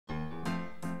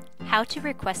How to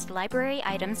request library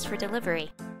items for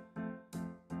delivery.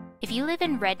 If you live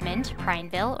in Redmond,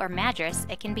 Prineville, or Madras,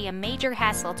 it can be a major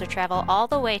hassle to travel all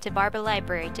the way to Barber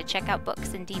Library to check out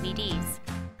books and DVDs.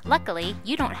 Luckily,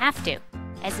 you don't have to.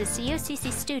 As a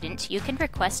COCC student, you can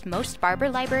request most Barber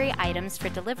Library items for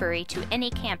delivery to any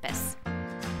campus.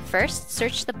 First,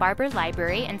 search the Barber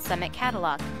Library and Summit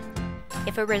catalog.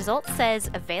 If a result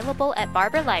says Available at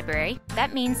Barber Library,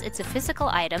 that means it's a physical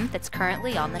item that's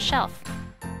currently on the shelf.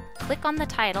 Click on the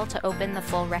title to open the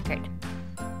full record.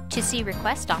 To see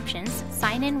request options,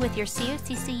 sign in with your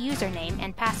COCC username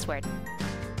and password.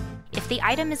 If the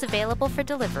item is available for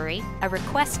delivery, a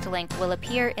request link will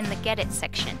appear in the Get It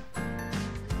section.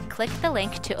 Click the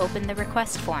link to open the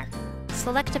request form.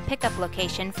 Select a pickup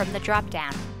location from the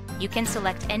drop-down. You can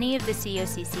select any of the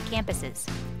COCC campuses.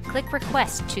 Click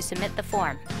Request to submit the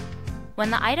form. When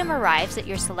the item arrives at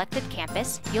your selected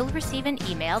campus, you'll receive an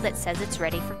email that says it's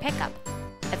ready for pickup.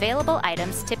 Available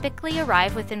items typically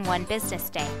arrive within 1 business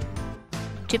day.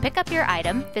 To pick up your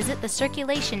item, visit the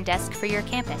circulation desk for your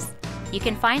campus. You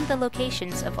can find the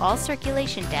locations of all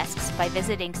circulation desks by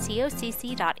visiting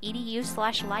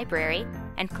cocc.edu/library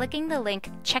and clicking the link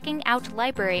Checking Out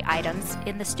Library Items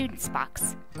in the Students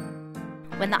box.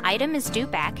 When the item is due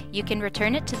back, you can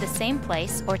return it to the same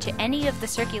place or to any of the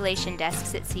circulation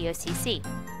desks at COCC.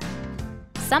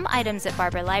 Some items at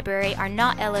Barber Library are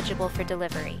not eligible for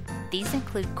delivery. These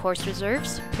include course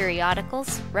reserves,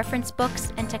 periodicals, reference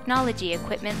books, and technology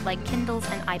equipment like Kindles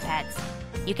and iPads.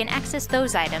 You can access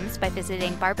those items by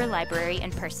visiting Barber Library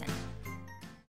in person.